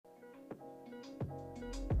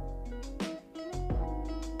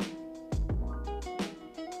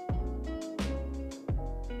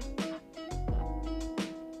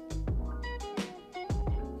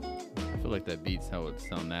feel like that beats how it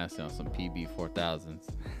sound nasty on some PB 4000s.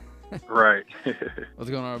 Right. What's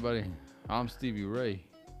going on, everybody? I'm Stevie Ray,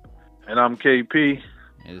 And I'm KP.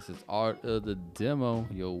 and this is Art of the Demo,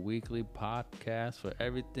 your weekly podcast for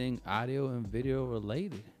everything audio and video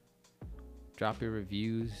related. Drop your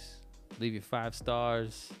reviews, leave your 5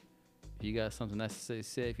 stars. If you got something nice to say,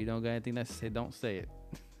 say it. If you don't got anything nice to say, don't say it.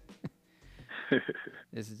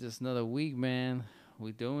 This is just another week, man.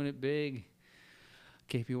 We doing it big.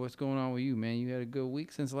 KP, what's going on with you, man? You had a good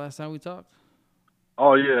week since the last time we talked?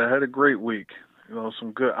 Oh yeah, I had a great week.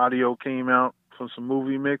 Some good audio came out from some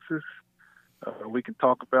movie mixes. We can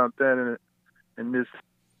talk about that in this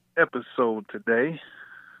episode today.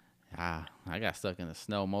 I got stuck in the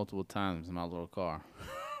snow multiple times in my little car.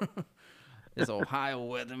 It's Ohio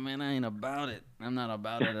weather, man. I ain't about it. I'm not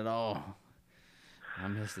about it at all. I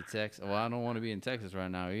miss the Texas. Well, I don't want to be in Texas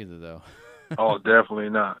right now either, though. Oh, definitely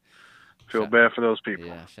not. Feel bad for those people.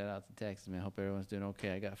 Yeah, shout out to Texas, man. Hope everyone's doing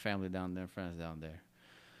okay. I got family down there, friends down there.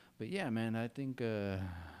 But yeah, man, I think we'll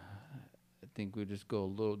just go a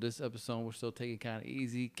little. This episode, we're still taking kind of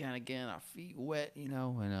easy, kind of getting our feet wet,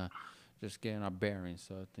 and just getting our bearings.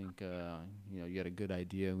 So I think you got a good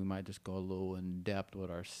idea. We might just go a little in depth with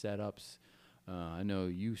our setups. I know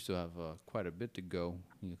you still have quite a bit to go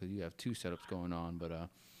because you have 2 setups going on, but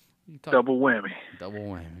you talk Double whammy. Double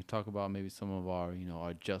whammy. We talk about maybe some of our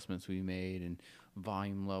our adjustments we made and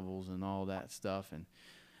volume levels and all that stuff, and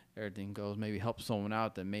everything goes. Maybe help someone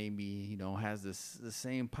out that maybe has the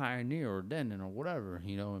same Pioneer or Denon or whatever,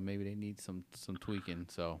 and maybe they need some tweaking.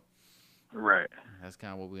 So Right. that's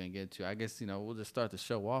kind of what we're gonna get to. I guess we'll just start the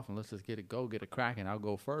show off and let's just get it cracking. I'll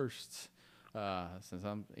go first. Since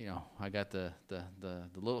I'm, I got the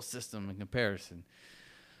little system in comparison.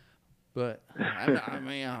 But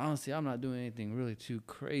honestly, I'm not doing anything really too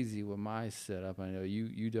crazy with my setup. I know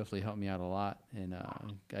you definitely helped me out a lot, and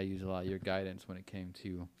I used a lot of your guidance when it came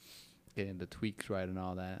to getting the tweaks right and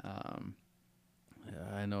all that.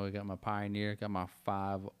 I know I got my Pioneer, got my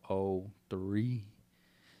 503,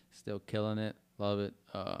 still killing it, love it.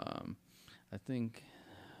 I think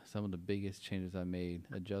some of the biggest changes I made,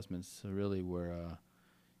 adjustments, really were,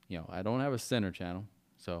 I don't have a center channel,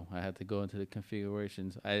 so I had to go into the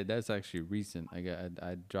configurations. That's actually recent.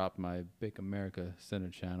 I dropped my Big America center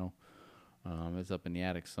channel. It's up in the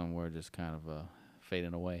attic somewhere, just kind of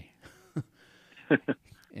fading away.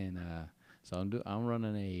 And so I'm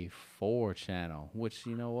running a 4 channel, which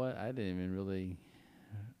what I didn't even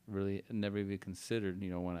really never even considered.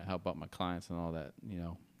 When I help out my clients and all that.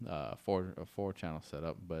 A 4 channel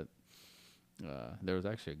setup, but there was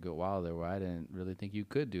actually a good while there where I didn't really think you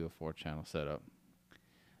could do a 4 channel setup.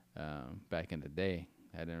 Back in the day,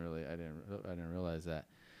 I didn't realize that.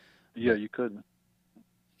 Yeah, you couldn't.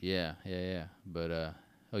 Yeah. But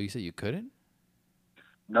you said you couldn't?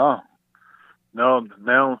 No.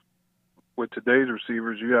 Now with today's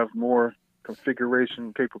receivers, you have more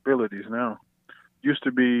configuration capabilities now. Used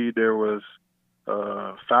to be there was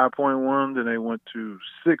 5.1, then they went to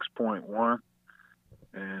 6.1,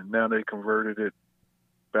 and now they converted it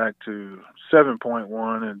back to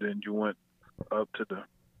 7.1, and then you went up to the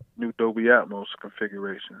new Dolby Atmos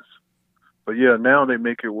configurations. But yeah, now they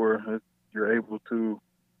make it where you're able to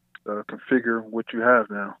configure what you have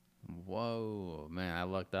now. Whoa, man! I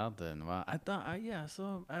lucked out then. Wow, I thought,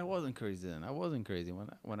 so I wasn't crazy then. I wasn't crazy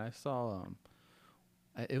when I saw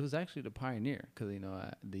it was actually the Pioneer, because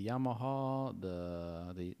the Yamaha,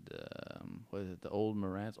 the what is it, the old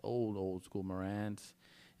Marantz, old school Marantz,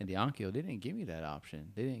 and the Onkyo, they didn't give me that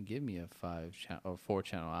option. They didn't give me a 4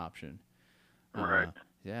 channel option. Right.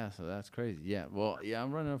 Yeah, so that's crazy. Yeah, well,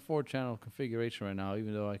 I'm running a 4 channel configuration right now,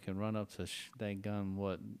 even though I can run up to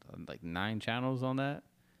like 9 channels on that.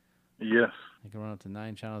 Yes. I can run up to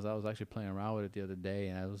 9 channels. I was actually playing around with it the other day,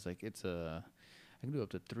 and I was like, I can do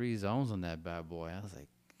up to 3 zones on that bad boy. I was like,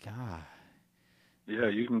 God. Yeah,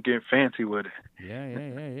 you can get fancy with it.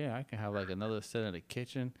 Yeah. I can have like another set in the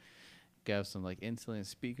kitchen. Can have some like insulin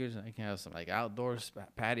speakers, and I can have some like outdoor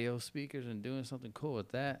patio speakers, and doing something cool with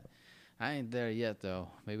that. I ain't there yet though.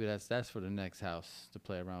 Maybe that's for the next house to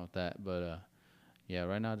play around with that. But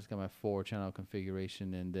right now I just got my 4 channel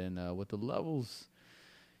configuration, and then with the levels.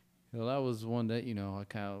 That was one that I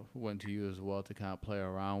kind of went to you as well to kind of play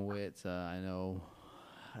around with. I know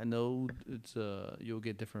it's you'll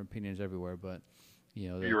get different opinions everywhere, but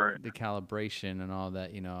You're right. the calibration and all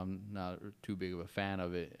that. I'm not too big of a fan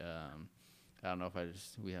of it. I don't know if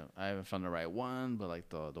I haven't found the right one, but like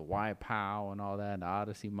the Y-Pow and all that, the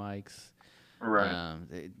Odyssey mics, Right.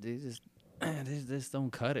 they just don't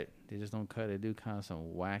cut it. They just don't cut it. They do kind of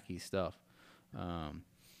some wacky stuff.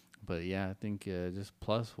 But yeah, I think just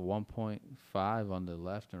plus 1.5 on the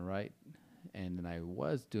left and right and then I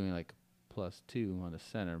was doing like +2 on the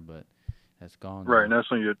center, but that's gone Right, and now.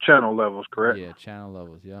 that's on your channel levels, correct? Yeah, channel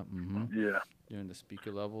levels. Yep. Yeah. Doing the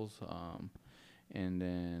speaker levels. And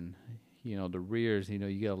then the rears. You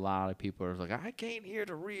get a lot of people are like, I can't hear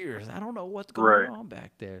the rears. I don't know what's going Right. on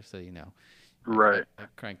back there. So Right. I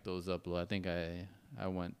cranked those up a little. I think I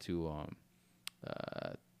went to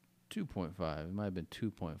uh 2.5. It might have been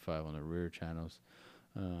 2.5 on the rear channels.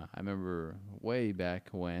 I remember way back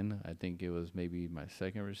when, I think it was maybe my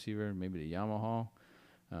second receiver, maybe the Yamaha.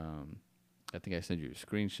 Um, I think I sent you a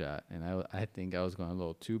screenshot, and I think I was going a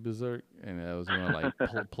little too berserk, and I was going like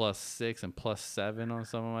 +6 and +7 on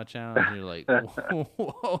some of my channels. And you're like,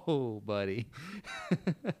 whoa, buddy.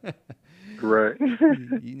 Right.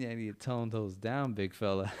 You need to tone those down, big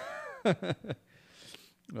fella.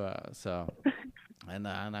 So, and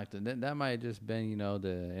I knocked it. That might have just been,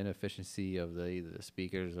 the inefficiency of either the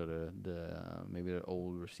speakers or maybe the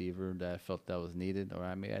old receiver that I felt that was needed, or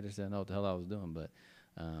I just didn't know what the hell I was doing. But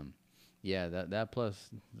yeah, that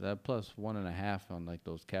plus 1.5 on like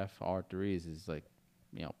those CAF R3s is like,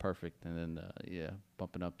 perfect. And then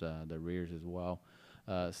bumping up the rears as well.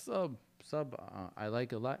 Sub, I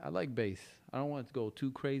like a lot. I like bass. I don't want it to go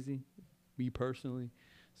too crazy, me personally.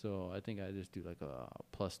 So I think I just do like a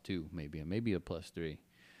 +2, maybe a +3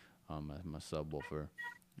 on my subwoofer.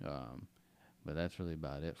 But that's really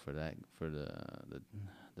about it for that, for the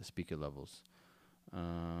speaker levels.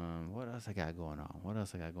 What else I got going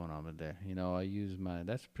on? With there? I use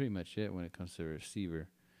that's pretty much it when it comes to receiver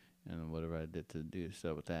and whatever I did to do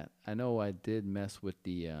stuff with that. I know I did mess with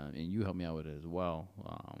and you helped me out with it as well.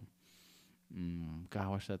 God,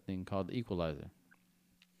 what's that thing called? The equalizer.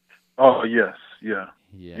 Oh yes, yeah.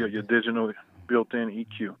 Yeah. Your digital built-in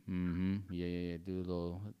EQ. Yeah. Do a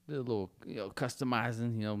little,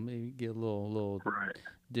 customizing. Maybe get a little Right.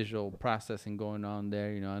 digital processing going on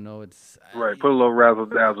there. I know it's Right. Put a little razzle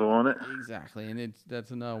dazzle on it. exactly, and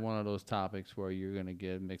that's another one of those topics where you're gonna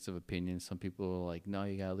get a mix of opinions. Some people are like, no,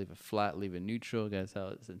 you gotta leave it flat, leave it neutral. That's how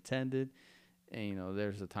it's intended. And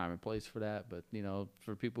there's a time and place for that. But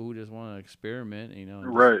for people who just want to experiment, and just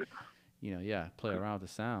Right. play around with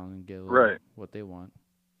the sound and get a little Right. what they want.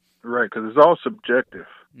 Right. Because it's all subjective.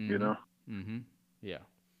 You know. Yeah.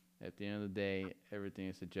 At the end of the day, everything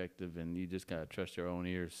is subjective, and you just gotta trust your own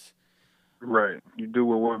ears. Right. You do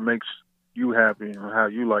what makes you happy and how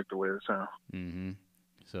you like the way it sounds.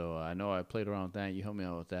 So I know I played around with that. You helped me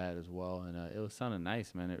out with that as well, and it was sounding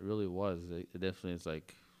nice, man. It really was. It definitely is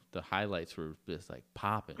like the highlights were just like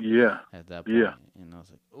popping. Yeah. At that point, Yeah. and I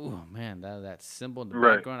was like, "Oh man, that symbol in the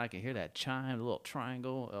Right. background, I can hear that chime, the little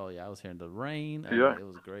triangle. Oh yeah, I was hearing the rain. Yeah. It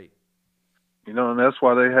was great." And that's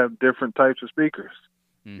why they have different types of speakers.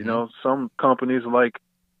 Some companies like,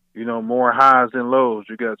 more highs than lows.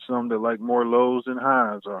 You got some that like more lows than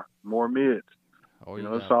highs or more mids. Or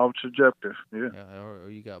It's all subjective. Yeah. or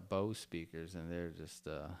you got Bose speakers, and they're just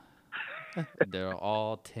they're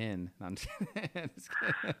all 10. I'm just kidding.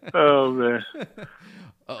 Oh man.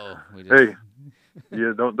 Hey,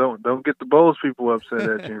 yeah. Don't get the Bose people upset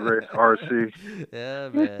at you, Ray. RC. Yeah,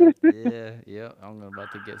 man. Yeah. I'm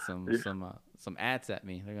about to get some ads at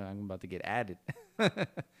me. I'm about to get added.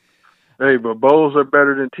 Hey, but Bose are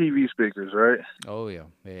better than TV speakers, right? Oh yeah.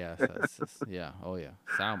 Yeah. Oh yeah.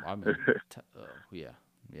 Sound. I mean, yeah.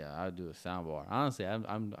 I do a sound bar. Honestly,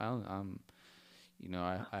 I'm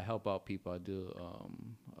I help out people. I do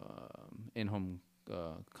in-home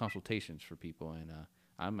consultations for people, and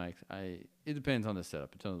it depends on the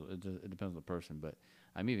setup. It depends on the person, but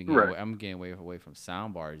I'm even getting away from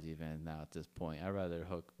sound bars even now at this point. I'd rather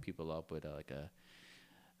hook people up with like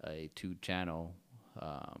a 2-channel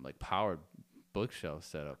like powered bookshelf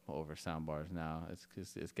setup over sound bars now.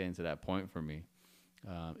 It's getting to that point for me.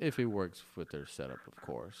 If it works with their setup, of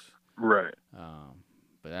course. Right.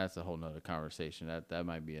 But that's a whole nother conversation. That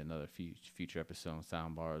might be another future episode on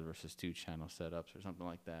sound bars versus 2-channel setups or something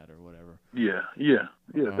like that or whatever. Yeah,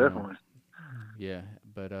 definitely. Yeah,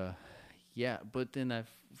 but then I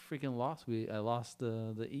freaking lost. I lost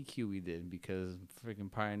the EQ we did because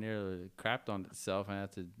freaking Pioneer crapped on itself and I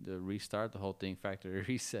had to restart the whole thing, factory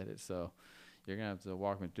reset it. So you're gonna have to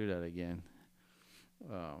walk me through that again.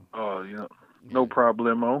 No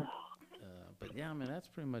problemo. But yeah, I mean that's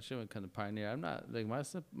pretty much it when it comes to Pioneer. I'm not like my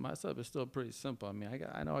setup is still pretty simple. I mean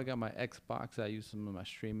I know I got my Xbox I use some of my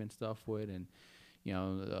streaming stuff with, and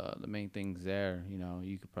the main things there.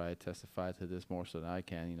 You could probably testify to this more so than I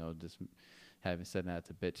can. Just having said that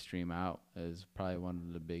to Bitstream out is probably one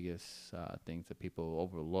of the biggest things that people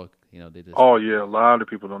overlook. They just Oh yeah, a lot of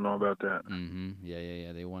people don't know about that.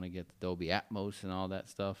 yeah. They want to get the Dolby Atmos and all that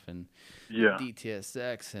stuff and the Yeah.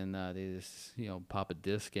 DTSX, and they just pop a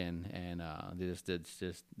disc in, and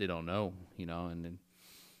they don't know, and then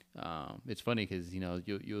it's funny because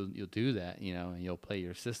you'll do that, and you'll play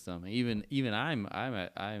your system. Even I'm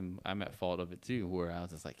at fault of it too, where I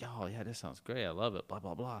was just like, oh yeah, this sounds great, I love it, blah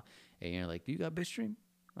blah blah, and you're like, do you got Bitstream?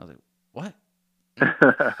 I was like, what?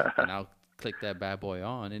 And I'll click that bad boy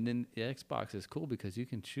on, and then the Xbox is cool because you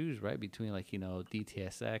can choose right between like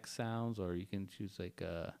DTSX sounds, or you can choose like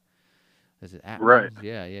is it Atmos? Right.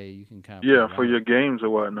 Yeah, you can kind of play Yeah, for around. your games or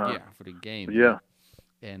whatnot. Yeah, for the games. Yeah.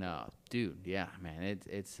 And dude, yeah, man,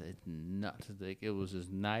 it's nuts. Like, it was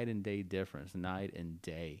just night and day difference, night and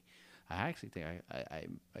day. I actually think I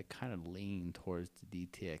kind of lean towards the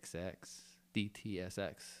DTSX,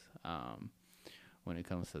 when it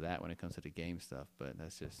comes to that, when it comes to the game stuff. But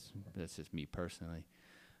that's just me personally.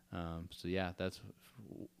 So yeah, that's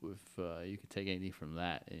if you could take anything from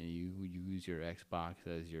that and you use your Xbox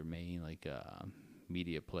as your main like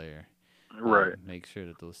media player. Right. Make sure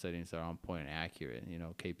that those settings are on point and accurate.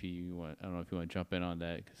 KP, I don't know if you want to jump in on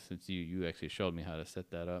that, 'cause since you actually showed me how to set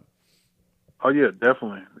that up. Oh yeah,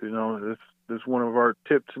 definitely. This one of our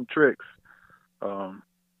tips and tricks.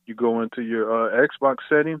 You go into your Xbox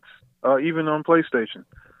settings, even on PlayStation.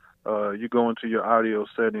 You go into your audio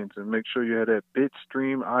settings and make sure you have that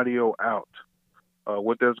Bitstream audio out.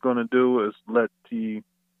 What that's going to do is let the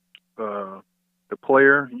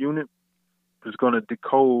player unit is going to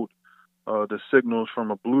decode the signals from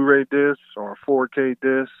a Blu-ray disc or a 4K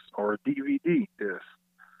disc or a DVD disc,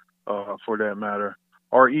 for that matter,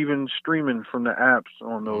 or even streaming from the apps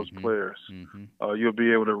on those players. You'll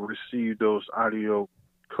be able to receive those audio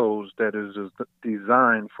codes that is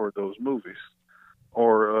designed for those movies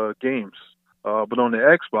or games. But on the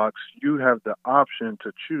Xbox, you have the option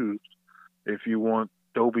to choose if you want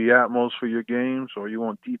Dolby Atmos for your games or you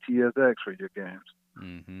want DTSX for your games,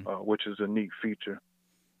 which is a neat feature.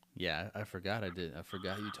 Yeah, I forgot I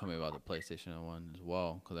forgot you told me about the PlayStation one as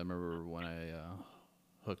well, because I remember when I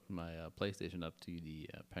hooked my PlayStation up to the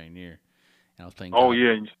Pioneer, and I was playing Oh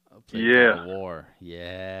yeah, God of yeah. War.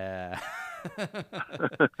 Yeah.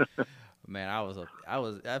 Man, I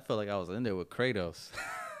felt like I was in there with Kratos.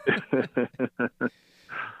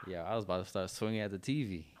 Yeah, I was about to start swinging at the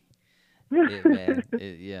TV.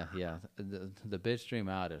 Yeah. The Bitstream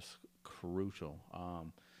out is crucial.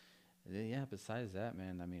 Yeah. Besides that,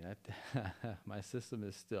 man, I mean, my system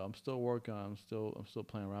is still. I'm still working on. I'm still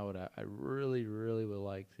playing around with it. I really, really would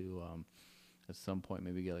like to at some point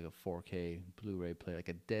maybe get like a 4K Blu-ray player, like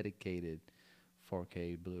a dedicated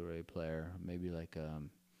 4K Blu-ray player. Maybe like a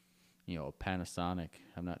Panasonic.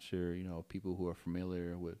 I'm not sure. People who are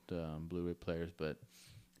familiar with Blu-ray players, but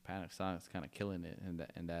Panasonic's kind of killing it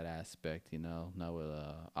in that aspect. Now with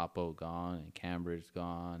Oppo gone and Cambridge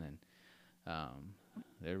gone, and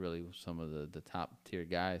they're really some of the top tier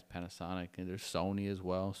guys. Panasonic, and there's Sony as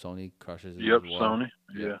well. Sony crushes it Yep, as well. Sony.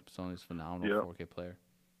 Yep, Yeah. Sony's phenomenal Yep. 4K player.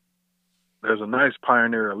 There's a nice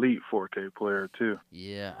Pioneer Elite 4K player too.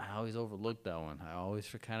 Yeah, I always overlook that one. I always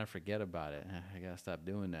kind of forget about it. I gotta stop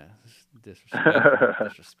doing that.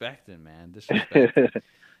 Disrespecting, man. Disrespecting.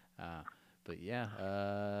 But yeah,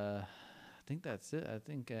 I think that's it. I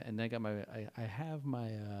think, and I got I have my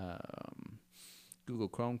Google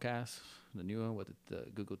Chromecast, the new one with the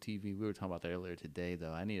Google TV. We were talking about that earlier today,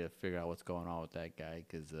 though. I need to figure out what's going on with that guy,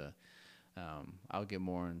 because I'll get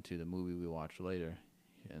more into the movie we watch later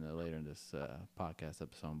in this podcast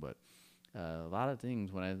episode. But a lot of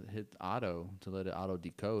things, when I hit auto to let it auto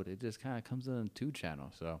decode, it just kind of comes in 2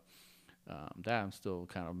 channels. So that I'm still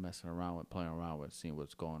kind of messing around with, playing around with, seeing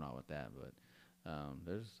what's going on with that. But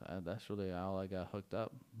that's really all I got hooked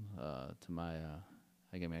up to my.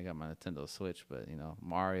 I got my Nintendo Switch, but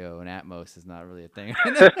Mario and Atmos is not really a thing.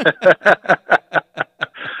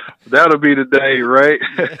 That'll be the day, right?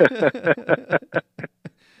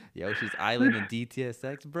 Yoshi's Island and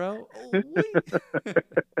DTSX, bro.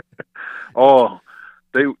 Oh,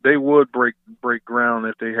 they would break ground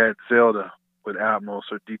if they had Zelda with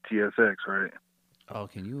Atmos or DTSX, right? Oh,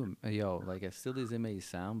 can you, like, as silly as it may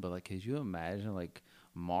sound, but like, could you imagine like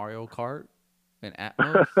Mario Kart and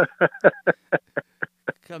Atmos?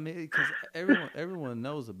 I mean, because everyone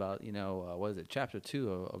knows about what is it, Chapter 2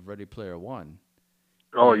 of Ready Player One.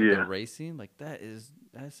 Oh The yeah. racing, like that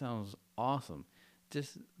sounds awesome.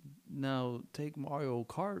 Just now take Mario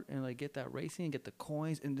Kart and like get that racing and get the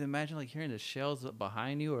coins, and imagine like hearing the shells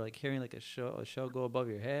behind you, or like hearing like a shell go above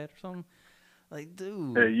your head or something. Like,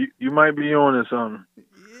 dude. Hey, you might be on to something.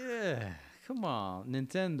 Yeah. Come on,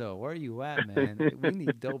 Nintendo, where are you at, man? We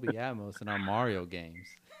need Dolby Atmos in our Mario games.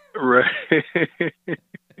 Right.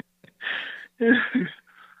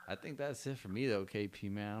 I think that's it for me, though,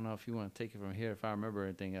 KP, man. I don't know if you want to take it from here. If I remember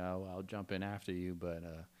anything, I'll jump in after you, but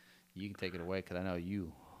you can take it away because I know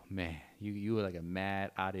you, man, you were like a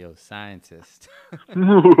mad audio scientist.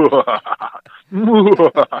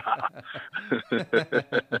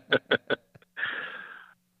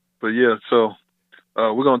 But yeah, so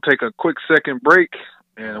we're gonna take a quick second break,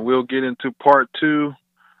 and we'll get into part two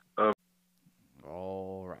of.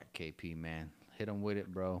 All right, KP, man. Hit them with it,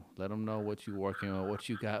 bro. Let them know what you working on, what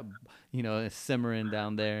you got, simmering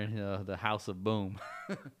down there in the house of boom.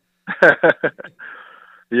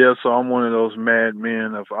 Yeah, so I'm one of those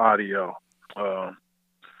madmen of audio.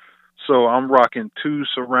 So I'm rocking two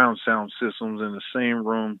surround sound systems in the same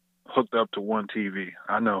room, hooked up to one TV.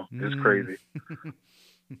 I know it's crazy,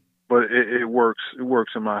 but it works. It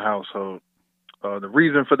works in my household. The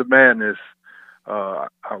reason for the madness, I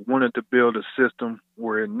wanted to build a system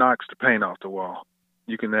where it knocks the paint off the wall.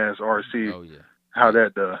 You can ask RC how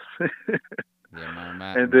that does. Yeah,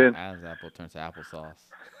 my Adam's apple turns to applesauce.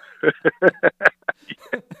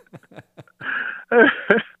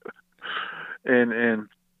 and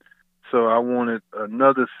so I wanted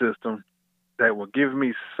another system that would give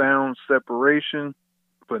me sound separation,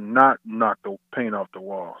 but not knock the paint off the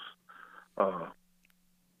walls. So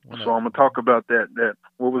I'm gonna talk about that.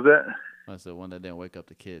 What was that? That's the one that didn't wake up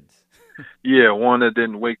the kids. Yeah, one that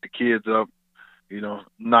didn't wake the kids up.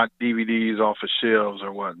 Knock DVDs off of shelves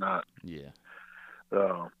or whatnot. Yeah.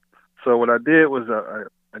 So what I did was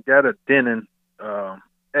I got a Denon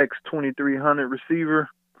X2300 receiver,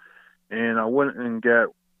 and I went and got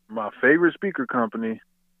my favorite speaker company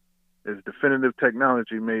is Definitive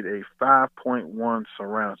Technology made a 5.1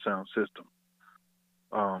 surround sound system.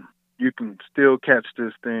 You can still catch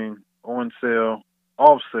this thing on sale,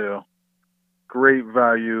 off sale, great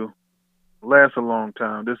value, lasts a long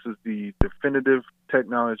time. This is the Definitive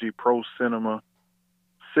Technology Pro Cinema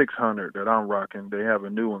 600 that I'm rocking. They have a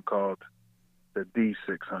new one called the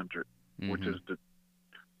D600, which is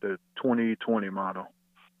the 2020 model.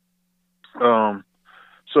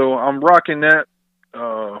 So I'm rocking that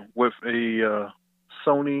with a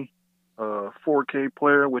Sony 4K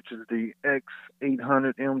player, which is the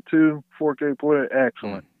X800M2 4K player.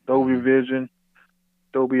 Excellent. Dolby Vision,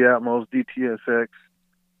 Dolby Atmos, DTSX.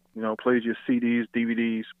 Plays your CDs,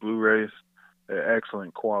 DVDs, Blu-rays. They're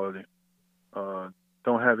excellent quality.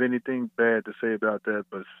 Don't have anything bad to say about that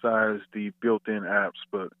besides the built-in apps.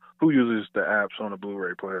 But who uses the apps on a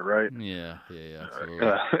Blu-ray player, right? Yeah,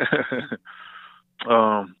 absolutely.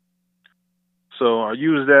 So I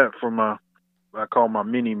use that for I call my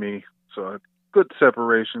mini-me. So good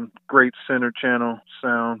separation, great center channel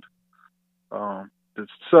sound. The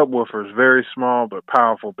subwoofer is very small but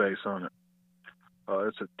powerful bass on it.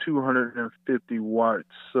 It's a 250 watt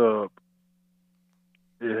sub.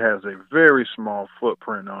 It has a very small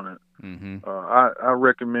footprint on it. I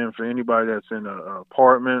recommend for anybody that's in an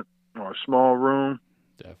apartment or a small room,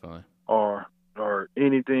 definitely, or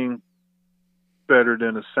anything better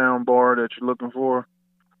than a sound bar that you're looking for,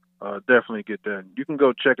 definitely get that. You can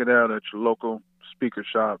go check it out at your local speaker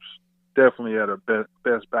shops. Definitely at a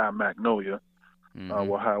Best Buy Magnolia.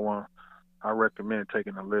 I recommend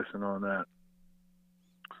taking a listen on that.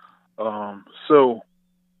 So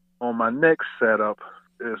on my next setup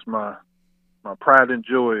is my pride and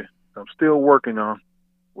joy. I'm still working on,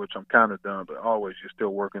 which I'm kind of done, but always you're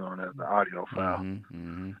still working on as an audio file.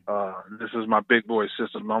 This is my big boy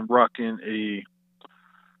system. I'm rocking a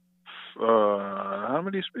how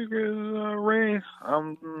many speakers, Ray?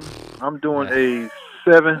 I'm doing a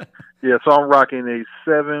 7. Yeah, so I'm rocking a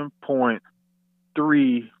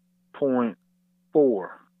 7.3.4.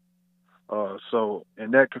 So,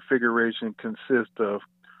 and that configuration consists of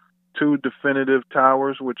 2 Definitive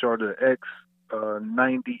towers, which are the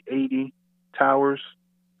X9080 towers.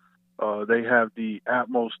 They have the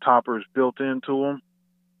Atmos toppers built into them.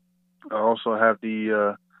 I also have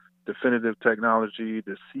the Definitive Technology,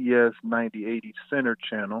 the CS9080 center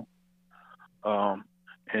channel.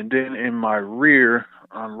 And then in my rear,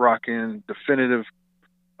 I'm rocking Definitive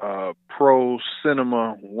Pro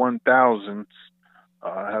Cinema 1000s.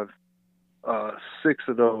 I have 6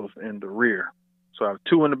 of those in the rear. So I have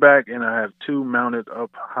 2 in the back, and I have 2 mounted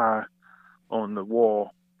up high on the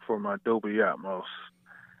wall for my Dolby Atmos.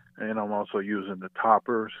 And I'm also using the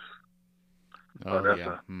toppers.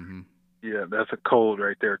 Yeah, that's a code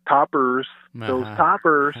right there. Toppers, those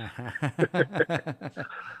toppers.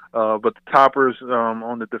 But the toppers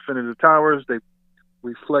on the Definitive towers, they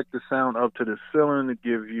reflect the sound up to the ceiling to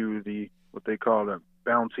give you what they call a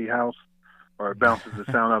bouncy house. or it bounces the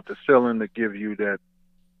sound out the ceiling to give you that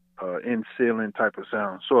in ceiling type of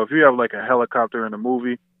sound. So if you have like a helicopter in a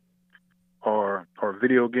movie or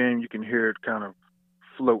video game, you can hear it kind of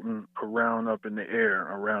floating around up in the air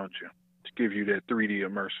around you to give you that 3D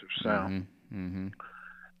immersive sound. And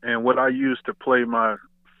what I use to play my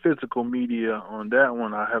physical media on that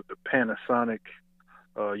one, I have the Panasonic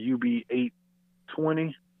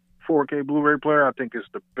UB820 4K Blu-ray player. I think it's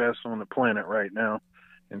the best on the planet right now,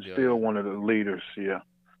 and still one of the leaders. Yeah,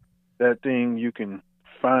 that thing, you can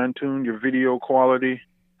fine-tune your video quality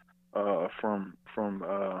from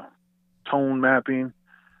tone mapping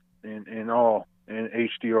and all in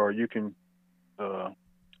HDR. You can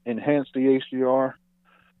enhance the HDR,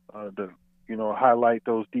 highlight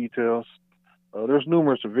those details. There's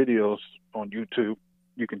numerous videos on YouTube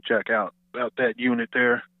you can check out about that unit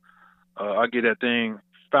there. I get that thing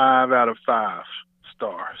 5 out of 5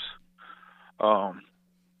 stars.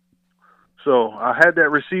 So I had that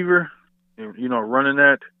receiver, running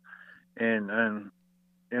that, and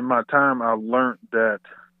in my time I learned that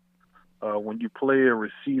when you play a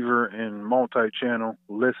receiver in multi-channel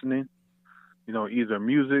listening, either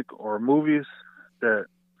music or movies, that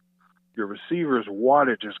your receiver's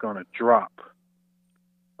wattage is going to drop.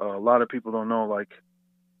 A lot of people don't know, like,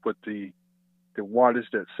 what the wattage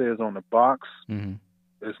that says on the box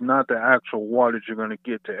is not the actual wattage you're going to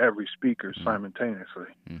get to every speaker simultaneously,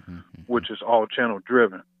 which is all channel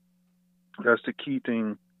driven. That's the key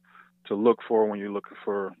thing to look for when you're looking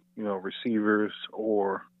for, receivers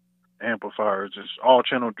or amplifiers. It's all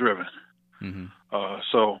channel driven.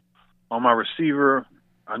 So on my receiver,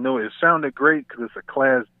 I know it sounded great because it's a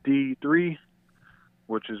Class D3,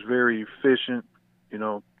 which is very efficient.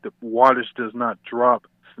 The wattage does not drop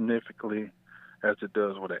significantly as it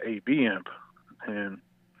does with an AB amp. And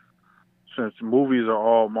since movies are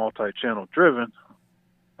all multi-channel driven,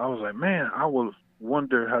 I was like, man, I would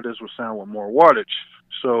wonder how this would sound with more wattage.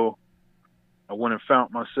 So I went and found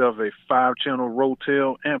myself a 5-channel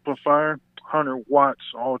Rotel amplifier, 100 watts,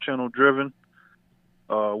 all channel driven,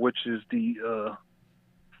 which is the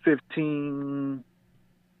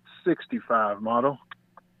 1565 model.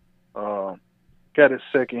 Got it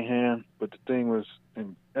secondhand, but the thing was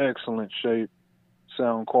in excellent shape,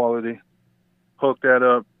 sound quality. Hooked that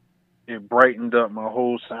up. It brightened up my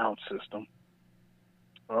whole sound system.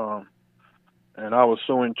 And I was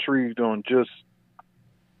so intrigued on just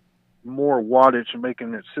more wattage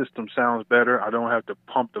making the system sounds better. I don't have to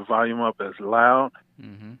pump the volume up as loud,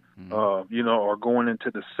 or going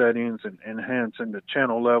into the settings and enhancing the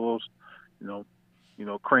channel levels,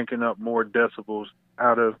 cranking up more decibels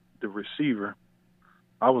out of the receiver.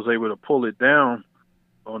 I was able to pull it down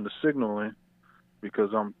on the signaling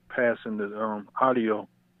because I'm passing the audio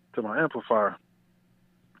to my amplifier.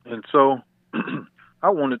 And so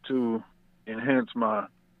I wanted to enhance my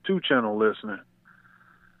 2-channel listening.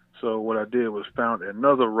 So what I did was found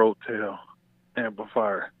another Rotel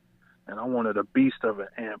amplifier, and I wanted a beast of an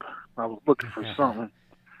amp. I was looking for something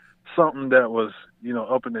that was,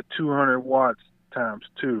 up in the 200 watts times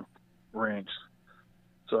 2 range.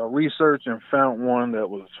 So I researched and found one that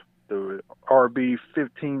was the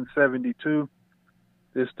RB1572.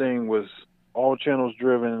 This thing was all channels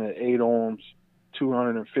driven at 8 ohms,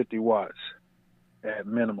 250 watts at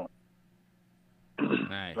minimum.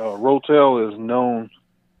 Nice. Rotel is known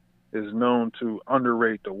to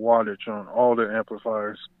underrate the wattage on all their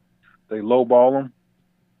amplifiers. They lowball them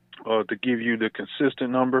to give you the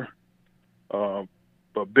consistent number. But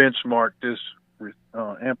benchmark, this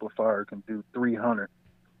amplifier can do 300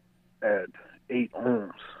 at 8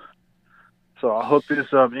 ohms. So I hooked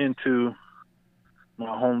this up into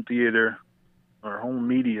my home theater or home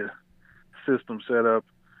media system setup,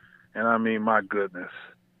 and I mean, my goodness,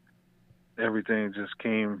 everything just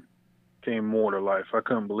came more to life. I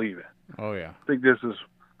couldn't believe it. Oh yeah. I think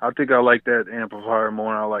I like that amplifier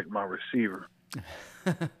more than I like my receiver.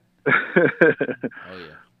 Oh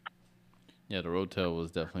yeah. Yeah, the Rotel was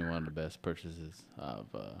definitely one of the best purchases of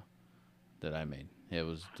that I made. It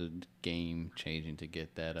was the game changing to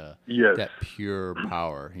get that that pure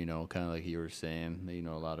power, kind of like you were saying.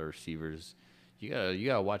 A lot of receivers, you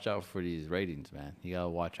gotta watch out for these ratings, man. You gotta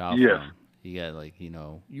watch out for them. You got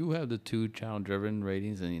you have the 2-channel driven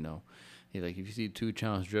ratings, and if you see 2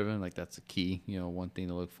 channels driven, that's a key, one thing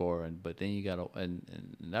to look for. But then you gotta,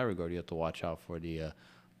 and in that regard, you have to watch out for the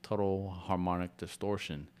total harmonic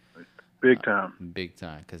distortion. Big time. Big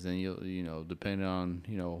time, because then depending on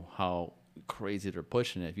how crazy they're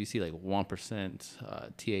pushing it. If you see 1%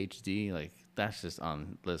 THD, that's just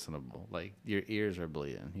unlistenable. Your ears are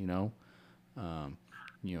bleeding.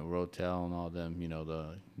 Rotel and all them,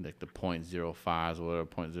 the like the .05s or whatever,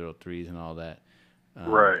 .03s and all that. Um,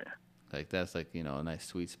 Right. like that's like a nice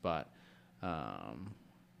sweet spot. Um,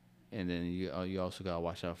 and then you also gotta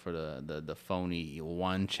watch out for the phony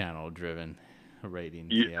one channel driven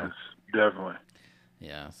ratings. Yes, definitely.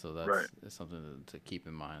 Yeah. So Right. that's something to keep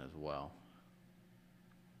in mind as well.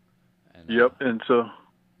 And Yep. And so,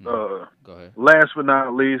 mhm. uh, Go ahead. last but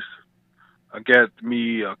not least, I got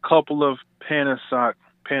me a couple of Panasonic,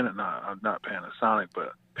 not Panasonic,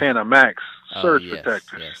 but Panamax Oh surge yes,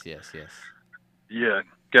 protectors. yes, yes, yes. Yeah,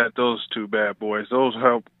 got those two bad boys. Those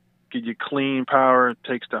help give you clean power,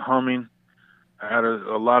 takes the humming out of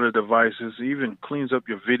a lot of devices, even cleans up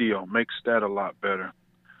your video, makes that a lot better,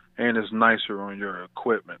 and it's nicer on your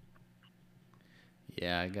equipment.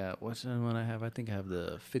 Yeah, I got what's the one I have? I think I have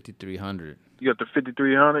the 5300. You got the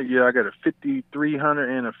 5300? Yeah, I got a 5300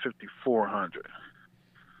 and a 5400.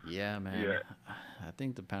 Yeah, man. Yeah, I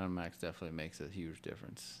think the Panamax definitely makes a huge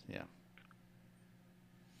difference. Yeah.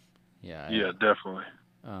 yeah, Yeah, definitely.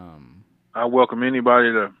 um I welcome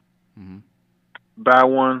anybody to mhm. buy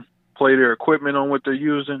one, play their equipment on what they're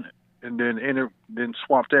using, and then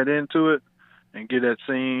swap that into it and get that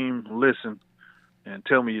same listen and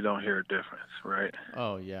tell me you don't hear a difference, right?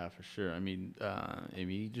 Oh yeah, for sure.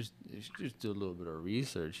 You just do a little bit of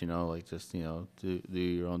research, like just do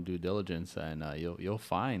your own due diligence, and you'll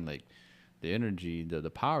find like the energy, the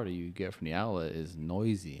power that you get from the outlet is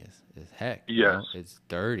noisy as heck. Yes, It's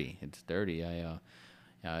dirty. It's dirty.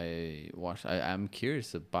 I'm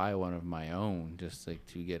curious to buy one of my own, just like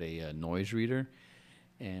to get a noise reader,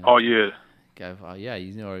 and oh yeah, yeah,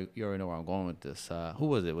 you already know where I'm going with this. Who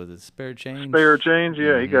was it? Was it Spare spare Change? change.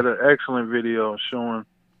 Yeah, he Mm-hmm. got an excellent video showing,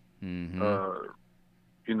 Mm-hmm. uh,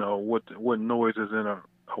 what noise is in a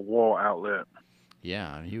wall outlet.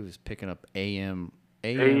 Yeah, and he was picking up AM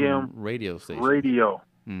AM radio stations. radio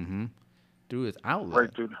Mm-hmm. Through his right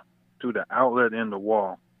outlet. through the outlet in the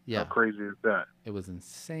wall. How Yeah, crazy is that? it was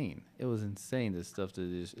insane. It was insane. The stuff that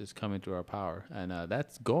is coming through our power, and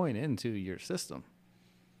that's going into your system.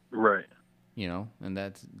 Right, And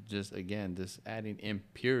that's just again just adding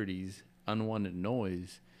impurities, unwanted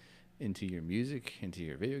noise into your music, into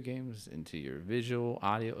your video games, into your visual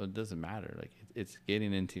audio. It doesn't matter. Like it's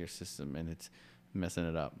getting into your system and it's messing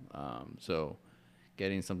it up. So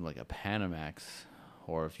getting something like a Panamax,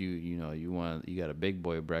 or if you got a big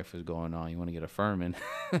boy breakfast going on, you want to get a Furman.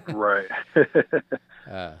 right,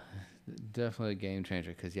 uh, Definitely a game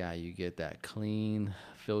changer because yeah, you get that clean,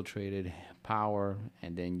 filtrated power,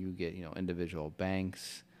 and then you get individual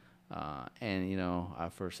banks.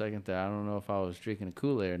 And for a second there, I don't know if I was drinking a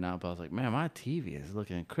Kool-Aid or not, but I was like, man, my TV is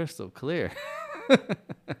looking crystal clear.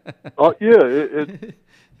 oh yeah,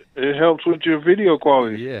 it helps with your video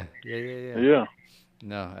quality. Yeah, yeah, yeah, yeah. Yeah,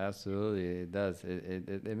 No, absolutely, it does.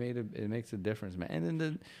 It makes a difference, man. And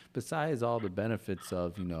then besides all the benefits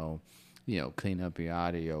of clean up your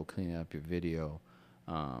audio, clean up your video,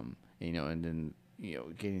 and then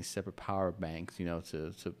getting separate power banks,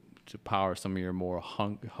 to power some of your more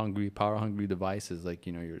power hungry devices like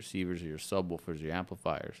your receivers or your subwoofers, your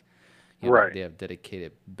amplifiers. right, They have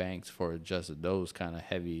dedicated banks for just those kind of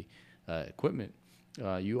heavy equipment.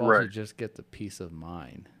 You also right, just get the peace of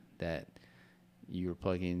mind that you're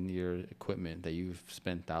plugging your equipment that you've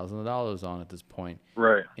spent thousands of dollars on at this point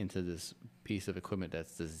right, into this piece of equipment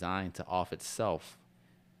that's designed to off itself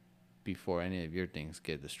before any of your things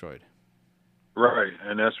get destroyed. right.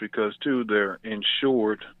 And that's because too they're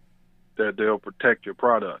insured that they'll protect your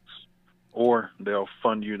products, or they'll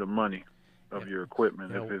fund you the money Yeah, of your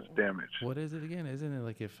equipment yeah. if it's damaged. What is it again? Isn't it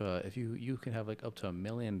like if you can have like up to $1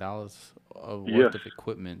 million of Yes, worth of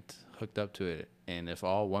equipment hooked up to it, and if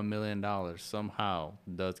all $1 million somehow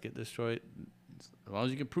does get destroyed, as long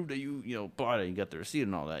as you can prove that you bought it, you got the receipt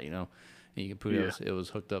and all that, and you can prove yeah, it was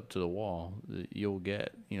hooked up to the wall, you'll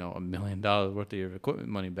get $1 million worth of your equipment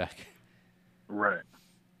money back. right.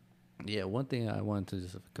 Yeah, one thing I wanted to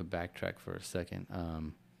just could backtrack for a second.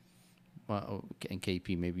 Well, and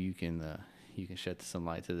KP, maybe you can shed some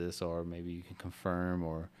light to this, or maybe you can confirm,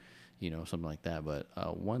 or something like that. But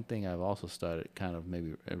one thing I've also started kind of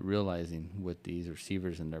maybe realizing with these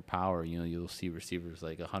receivers and their power, you'll see receivers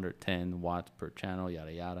like 110 watts per channel,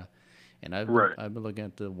 yada yada. And Right. I've been looking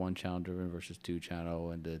at the one channel driven versus two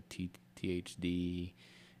channel and the THD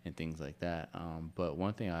and things like that. But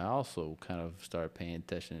one thing I also kind of started paying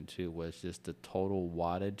attention to was just the total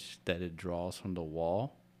wattage that it draws from the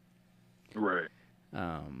wall. Right.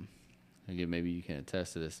 Um, Again, maybe you can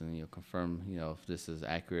attest to this and confirm if this is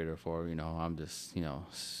accurate, or for I'm just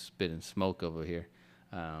spitting smoke over here.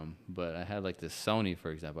 But I had like this Sony,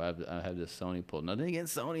 for example. I have this Sony pulled. Nothing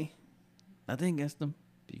against Sony. Nothing against them.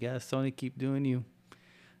 You guys, Sony, keep doing you.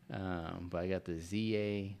 But I got the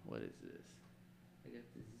ZA. What is this? I got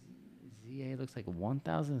the ZA. Looks like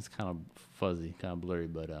 1,000. It's kind of fuzzy, kind of blurry,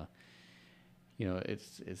 but it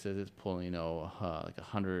says it's pulling like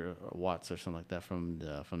 100 watts or something like that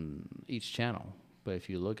from each channel. But if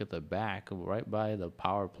you look at the back, right by the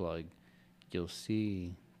power plug, you'll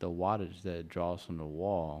see the wattage that it draws from the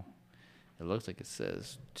wall. It looks like it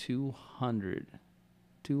says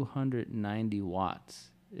 290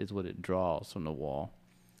 watts is what it draws from the wall.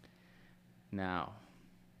 Now,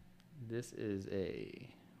 this is a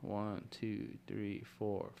 1, 2, 3,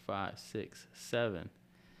 4, 5, 6, 7.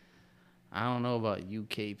 I don't know about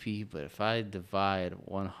UKP, but if I divide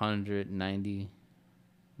 190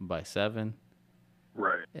 by 7,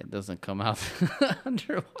 right, it doesn't come out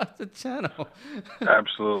 100 watts a channel.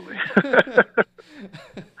 Absolutely.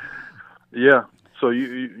 Yeah. So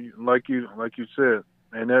you like you said,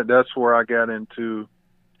 and that's where I got into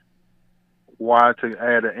why to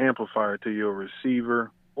add an amplifier to your receiver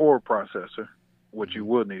or processor, which you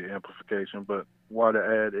would need amplification, but why to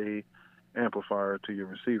add a amplifier to your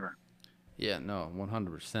receiver. Yeah, no,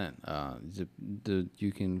 100%.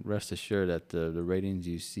 You can rest assured that the ratings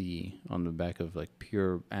you see on the back of like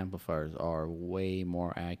pure amplifiers are way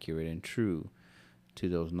more accurate and true to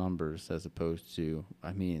those numbers as opposed to,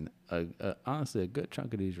 I mean, honestly, a good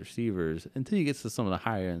chunk of these receivers until you get to some of the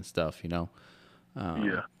higher end stuff, Yeah.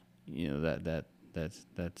 That's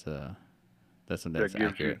That gives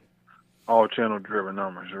accurate. you all channel driven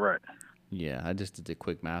numbers, right? Yeah, I just did the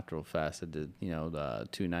quick math real fast. I did, the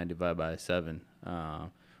 290 divided by 7. Or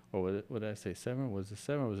what did I say? 7? Was it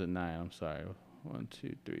 7 or was it 9? I'm sorry. 1,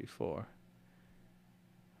 2, 3, 4.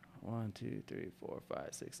 1, 2, 3, 4, 5,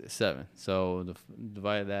 6, 7. So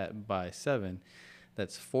divide that by 7.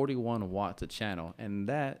 That's 41 watts a channel. And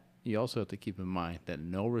that, you also have to keep in mind that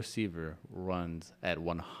no receiver runs at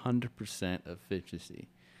 100% efficiency.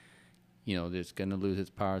 It's going to lose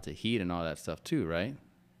its power to heat and all that stuff too, right?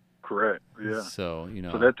 Correct. Yeah. So,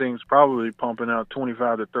 So that thing's probably pumping out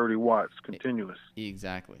 25 to 30 watts continuous.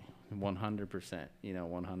 Exactly. 100%.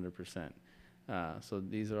 100%. So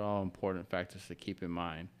these are all important factors to keep in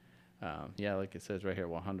mind. Like it says right here,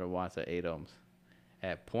 100 watts at 8 ohms.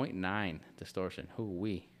 At 0.9 distortion.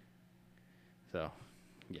 Hoo-wee. So,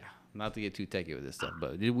 yeah. Not to get too techy with this stuff,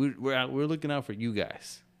 but we're looking out for you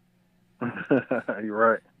guys. You're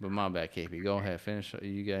right. But my bad, KP. Go ahead. Finish.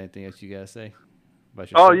 You got anything else you got to say?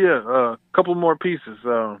 Oh, yeah. A couple more pieces.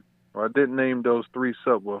 I didn't name those 3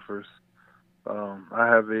 subwoofers. I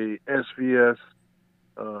have a SVS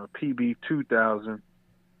PB2000.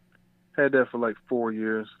 Had that for like 4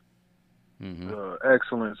 years. Mm-hmm.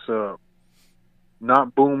 Excellent sub.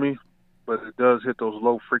 Not boomy, but it does hit those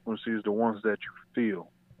low frequencies, the ones that you feel.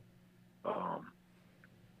 I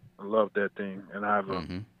love that thing. And I have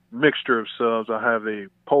a mixture of subs. I have a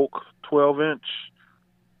Polk 12-inch.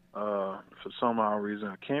 For some odd reason,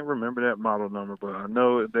 I can't remember that model number, but I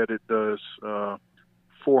know that it does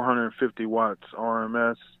 450 watts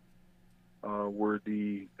RMS, where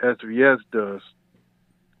the SVS does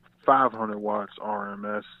 500 watts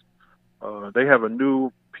RMS. They have a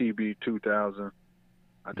new PB2000.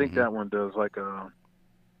 I think that one does I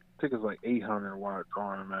think it's like 800 watts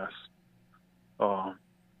RMS.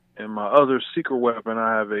 And my other secret weapon,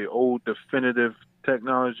 I have a old Definitive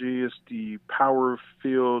technology. It's the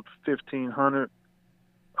Powerfield 1500.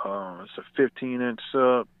 It's a 15-inch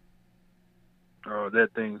sub.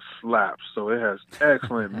 That thing slaps. So it has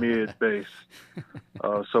excellent mid bass.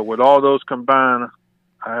 So with all those combined,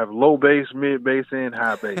 I have low bass, mid bass, and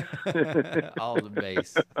high bass. All the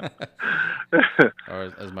bass.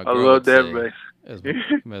 Or as my I girl love would that say, bass.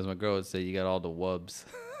 as my girl would say, you got all the wubs.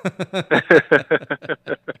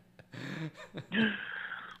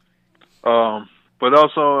 But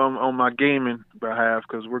also on my gaming behalf,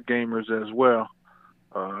 because we're gamers as well,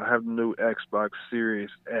 I have the new Xbox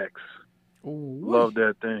Series X. Ooh, love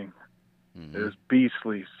that thing. It's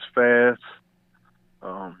beastly. It's fast.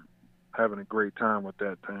 Having a great time with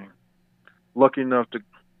that thing. Lucky enough to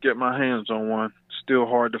get my hands on one. Still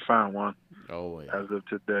hard to find one. Oh, yeah. As of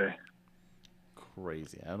today.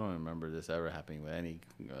 Crazy. I don't remember this ever happening with any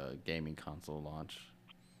gaming console launch.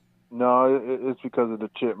 No, it's because of the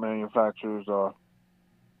chip manufacturers are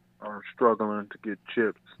struggling to get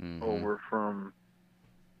chips over from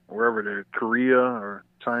wherever they're, Korea or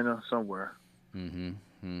China, somewhere. You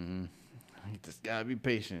just gotta be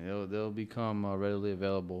patient. They'll become readily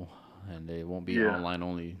available, and they won't be online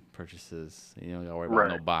only purchases. You don't gotta worry about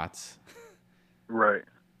no bots. Right.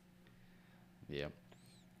 Yeah.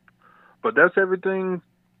 But that's everything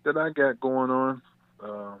that I got going on.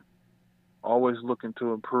 Always looking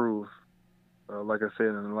to improve like I said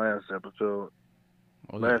in the last episode,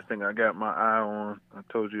 Oh yeah. last thing I got my eye on, I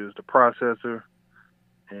told you, is the processor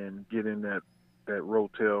and getting that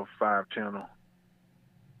Rotel 5 channel,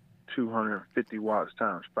 250 watts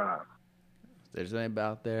times five. If there's anybody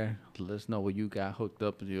out there, let us know what you got hooked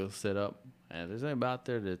up and you'll set up. And if there's anybody out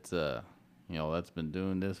there that's that's been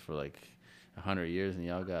doing this for like 100 years and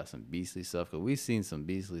y'all got some beastly stuff, because we've seen some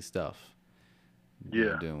beastly stuff,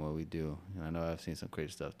 Yeah, doing what we do. And I know I've seen some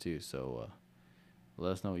crazy stuff too. So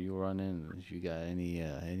let us know what you're running. If you got any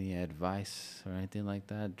advice or anything like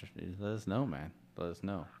that, just let us know, man. Let us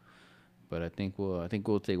know. But I think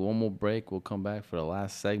we'll take one more break. We'll come back for the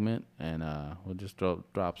last segment, and we'll just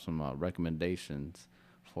drop some recommendations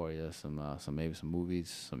for you. Some maybe some movies,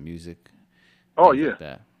 some music, oh things yeah, like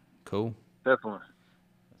that. Cool. definitely.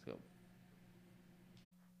 Let's go.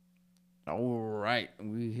 All right,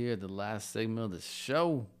 we here at the last segment of the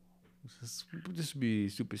show. Just be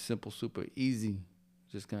super simple, super easy.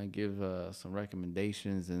 Just gonna give some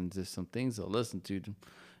recommendations and just some things to listen to.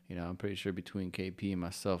 I'm pretty sure between KP and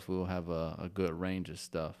myself, we'll have a good range of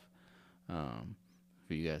stuff um,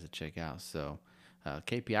 for you guys to check out. So,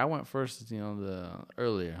 KP, I went first. The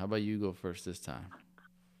earlier. How about you go first this time?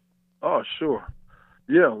 Oh sure.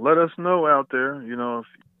 Yeah, let us know out there. If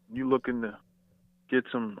you looking to get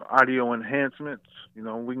some audio enhancements, we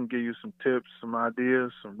can give you some tips, some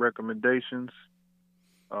ideas, some recommendations.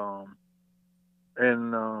 Um,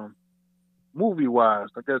 and movie wise,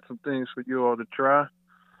 I got some things for you all to try.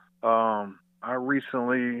 I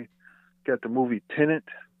recently got the movie Tenet.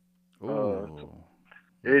 Uh, Oh,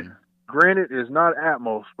 it mm-hmm. granted is not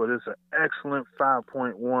Atmos, but it's an excellent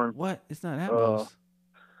 5.1. What? It's not Uh, Atmos.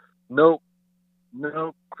 nope,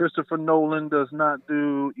 nope. Christopher Nolan does not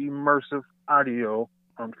do immersive audio.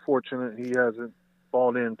 Unfortunate, he hasn't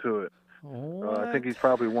bought into it. I think What? he's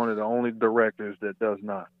probably one of the only directors that does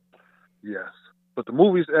not. Yes, but the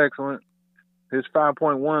movie's excellent. His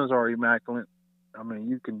 5.1s are immaculate. I mean,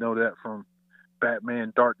 you can know that from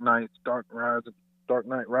Batman, Dark Knight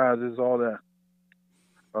Rises, all that.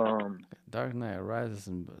 Um, Dark Knight Rises,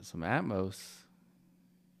 some Atmos.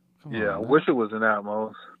 Come yeah, I on wish now. it was in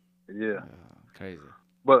Atmos. Yeah, Crazy.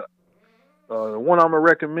 but the one I'm gonna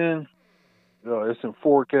recommend, it's in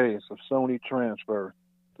 4K. It's a Sony transfer.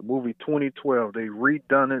 The movie 2012. They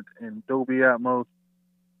redone it in Dolby Atmos,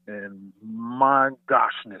 and my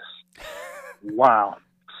goshness, wow,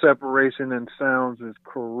 separation and sounds is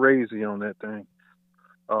crazy on that thing.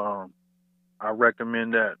 Um, I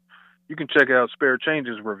recommend that. You can check out Spare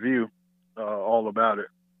Change's review, all about it,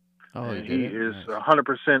 Oh, you and did he it? is Nice.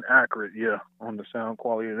 100% accurate. Yeah, on the sound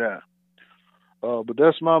quality of that. But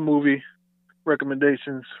that's my movie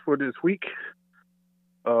recommendations for this week.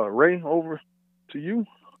 Ray, over to you.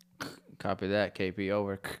 Copy that, KP.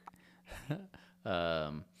 Over.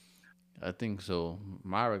 um, I think so.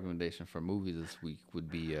 My recommendation for movies this week would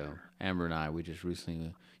be Amber and I. We just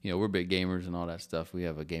recently, we're big gamers and all that stuff. We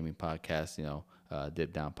have a gaming podcast,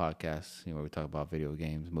 Dip Down Podcast, where we talk about video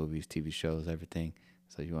games, movies, TV shows, everything.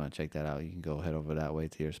 So if you want to check that out, you can go head over that way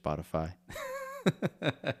to your Spotify.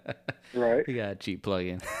 Right. We got a cheap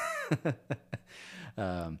plug-in.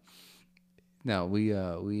 um, no, we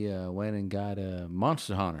went and got a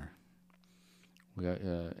Monster Hunter. We got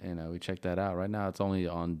we checked that out. Right now, it's only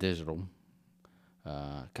on digital.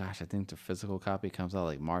 Gosh, I think the physical copy comes out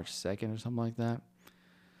like March 2nd or something like that.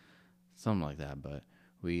 Something like that. But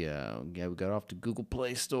we got off the Google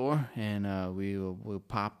Play Store and we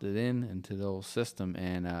popped it into the old system.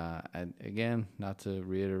 And again, not to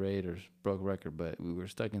reiterate or broke record, but we were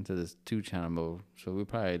stuck into this 2 channel mode. So we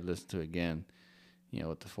probably listen to it again,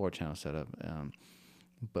 with the 4 channel setup.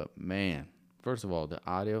 But man, first of all, the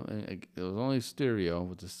audio, it was only stereo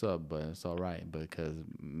with the sub, but it's all right because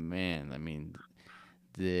man, I mean,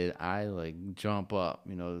 did I like jump up?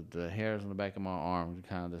 The hairs on the back of my arm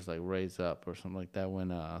kind of just like raise up or something like that when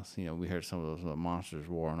we heard some of those monsters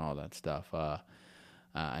roar and all that stuff.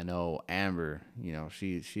 I know Amber,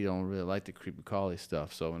 she don't really like the creepy crawly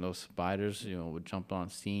stuff. So when those spiders, would jump on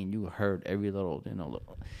scene, you heard every little,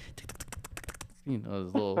 little,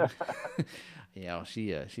 those little. She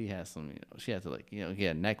has some. She had to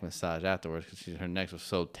get a neck massage afterwards because her neck was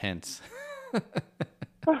so tense.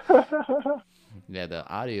 Yeah, the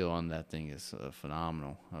audio on that thing is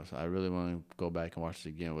phenomenal. I really want to go back and watch it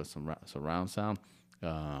again with some surround sound.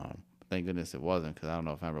 Thank goodness it wasn't, because I don't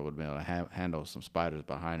know if Amber would have been able to handle some spiders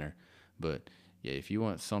behind her. But yeah, if you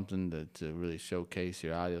want something to really showcase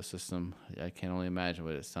your audio system, I can only imagine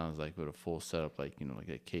what it sounds like with a full setup, like like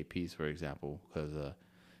a KP's, for example, because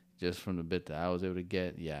just from the bit that I was able to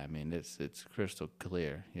get, yeah, I mean it's crystal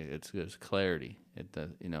clear. It's clarity. It does,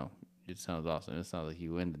 it sounds awesome. It sounds like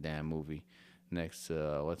you in the damn movie, next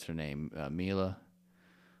to what's her name, Mila.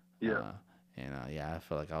 Yeah. And yeah, I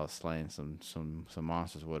felt like I was slaying some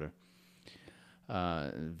monsters with her.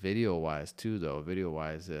 Video wise too, though. Video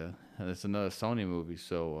wise, it's another Sony movie,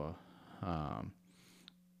 so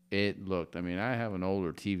it looked. I mean, I have an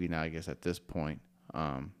older TV now. I guess at this point,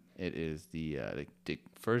 it is the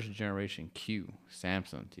first generation Q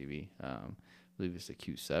Samsung TV. I believe it's the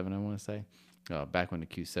Q7. I want to say. Back when the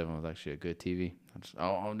Q7 was actually a good TV.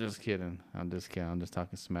 I'm just kidding. I'm just kidding. I'm just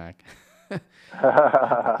talking smack.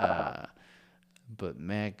 But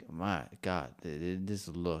my God, it just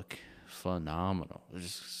look phenomenal.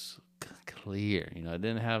 It's just clear. It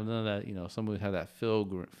didn't have none of that. Some would have that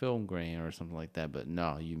film grain or something like that. But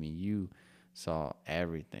no, you saw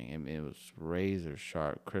everything. I mean, it was razor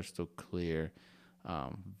sharp, crystal clear,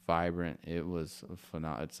 vibrant. It was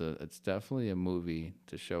phenomenal. It's definitely a movie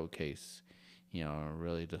to showcase.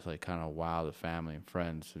 Really just like kind of wow the family and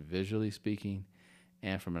friends, visually speaking,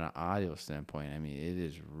 and from an audio standpoint. I mean, it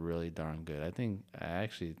is really darn good. I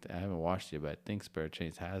haven't watched it, but I think Spare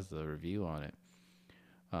Change has the review on it,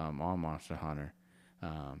 on Monster Hunter.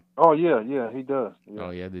 Oh yeah, he does. Yeah. Oh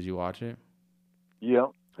yeah, did you watch it? Yeah.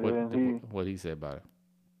 What And what he said about it?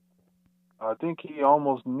 I think he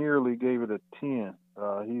almost nearly gave it a 10.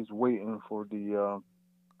 He's waiting for the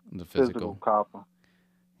The physical physical. copy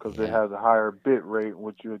because it Yeah, has a higher bit rate,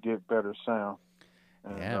 which you'll get better sound.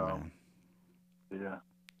 And yeah, man. yeah,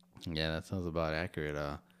 Yeah, that sounds about accurate.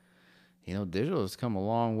 Digital has come a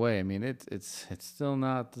long way. I mean, it's still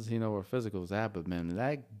not where physical is at, but man,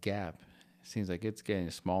 that gap seems like it's getting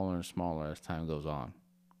smaller and smaller as time goes on.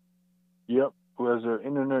 yep. Whereas their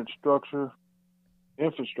internet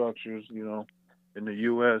infrastructures, in the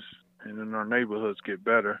U.S. and in our neighborhoods get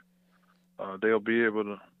better, they'll be able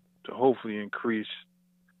to hopefully increase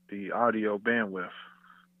the audio bandwidth.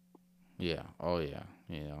 Yeah. Oh yeah.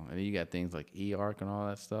 And you got things like eARC and all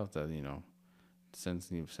that stuff that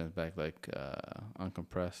sends back like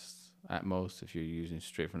uncompressed Atmos if you're using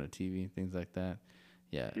straight from the TV, things like that.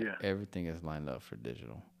 Yeah. Yeah. Everything is lined up for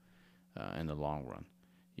digital in the long run.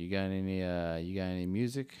 You got any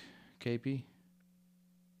music, KP?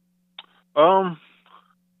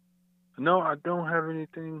 No, I don't have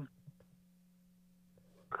anything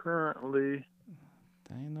currently.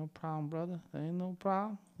 That ain't no problem, brother. That ain't no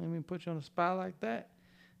problem. Let me put you on the spot like that.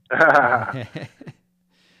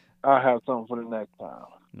 I'll have something for the next time.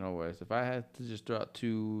 No worries. If I had to just throw out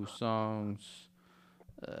two songs,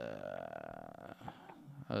 uh,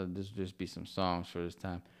 this just be some songs for this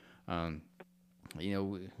time. Um, we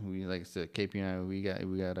like I said, KP and I,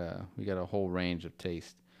 we got a whole range of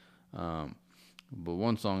taste. Um, but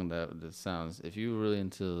one song that sounds, if you're really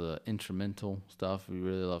into the instrumental stuff, you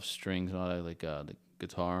really love strings and all that, like the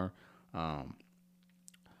guitar, um,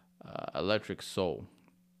 Electric Soul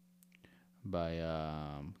by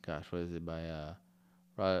gosh, what is it by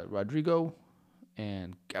Rodrigo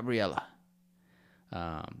and Gabriela.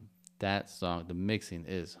 Um, that song, the mixing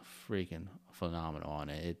is freaking phenomenal on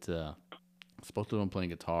it. It's both of them playing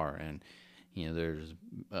guitar, and there's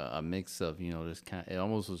a mix of this kind. It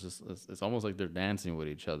almost was just. It's almost like they're dancing with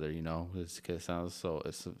each other. It sounds so.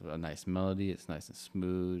 It's a nice melody. It's nice and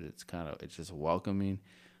smooth. It's just welcoming.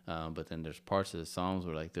 But then there's parts of the songs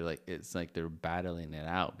where it's like they're battling it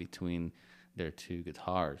out between their two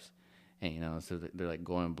guitars, and so they're like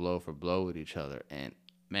going blow for blow with each other, and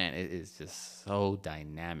man, it is just so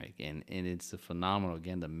dynamic, and it's a phenomenal,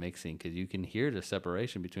 again, the mixing, because you can hear the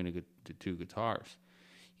separation between the two guitars,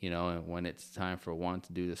 and when it's time for one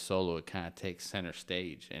to do the solo, it kind of takes center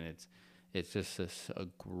stage, and it's just a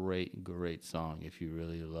great song if you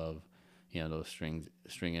really love those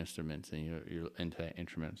string instruments, and you're into that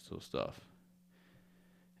instrumental stuff.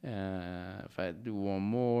 If I do one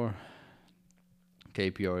more,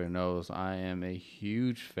 KP already knows I am a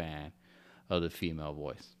huge fan of the female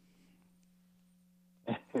voice.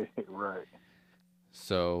 Right.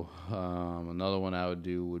 So another one I would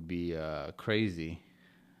do would be "Crazy"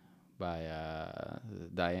 by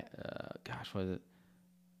Diane. Gosh, what is it?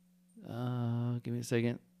 Give me a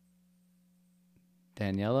second.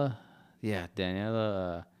 Daniela, yeah,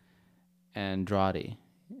 Daniela Andrade,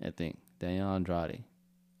 I think. Daniela Andrade.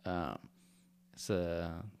 Um, it's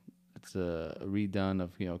a redone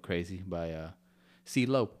of "Crazy" by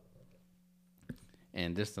CeeLo.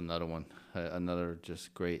 And just another one, another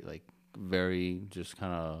just great, like very just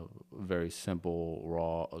kind of very simple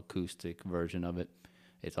raw acoustic version of it.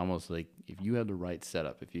 It's almost like if you have the right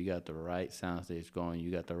setup, if you got the right soundstage going, you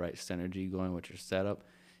got the right synergy going with your setup,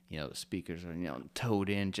 the speakers are towed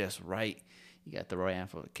in just right, you got the right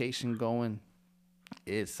amplification going,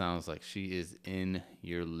 it sounds like she is in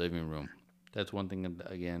your living room. That's one thing,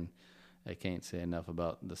 again, I can't say enough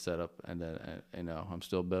about the setup, and that you know I'm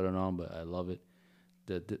still building on, but I love it.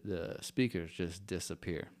 The speakers just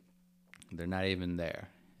disappear; they're not even there,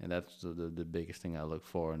 and that's the biggest thing I look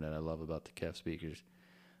for and that I love about the Kev speakers.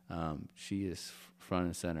 She is front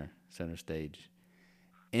and center stage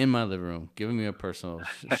in my living room, giving me a personal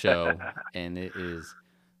show, and it is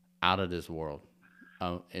out of this world.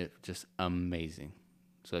 It just amazing.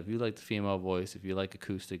 So if you like the female voice, if you like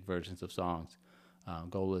acoustic versions of songs,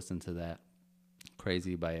 go listen to that.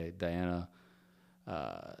 Crazy by Daniela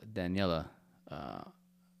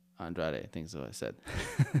Andrade. I think so. I said.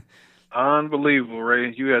 Unbelievable,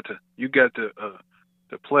 Ray. You got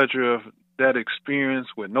the pleasure of that experience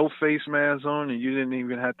with no face mask on, and you didn't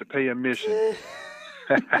even have to pay admission.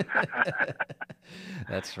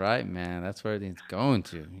 That's right, man. That's where everything's going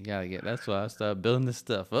to. You gotta get. That's why I started building this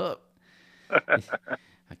stuff up.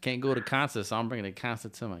 I can't go to concerts, so I'm bringing the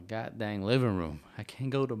concert to my goddamn living room. I can't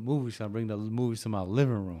go to movies, so I'm bringing the movies to my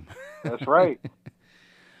living room. That's right.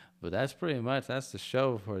 But that's the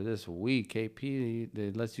show for this week. KP,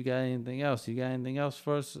 unless you got anything else. You got anything else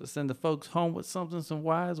for us? Send the folks home with something, some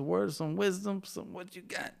wise words, some wisdom, some what you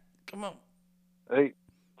got. Come on. Hey,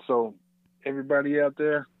 so everybody out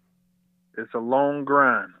there, it's a long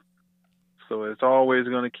grind. So it's always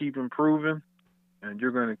going to keep improving, and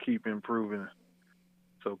you're going to keep improving.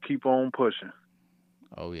 So keep on pushing.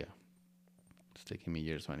 Oh, yeah. It's taking me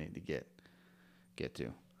years I need to get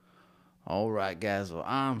to. All right, guys. Well,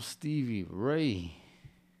 I'm Stevie Ray.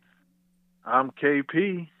 I'm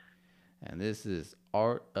KP. And this is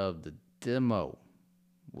Art of the Demo.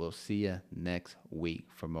 We'll see you next week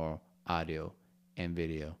for more audio and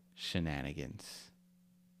video shenanigans.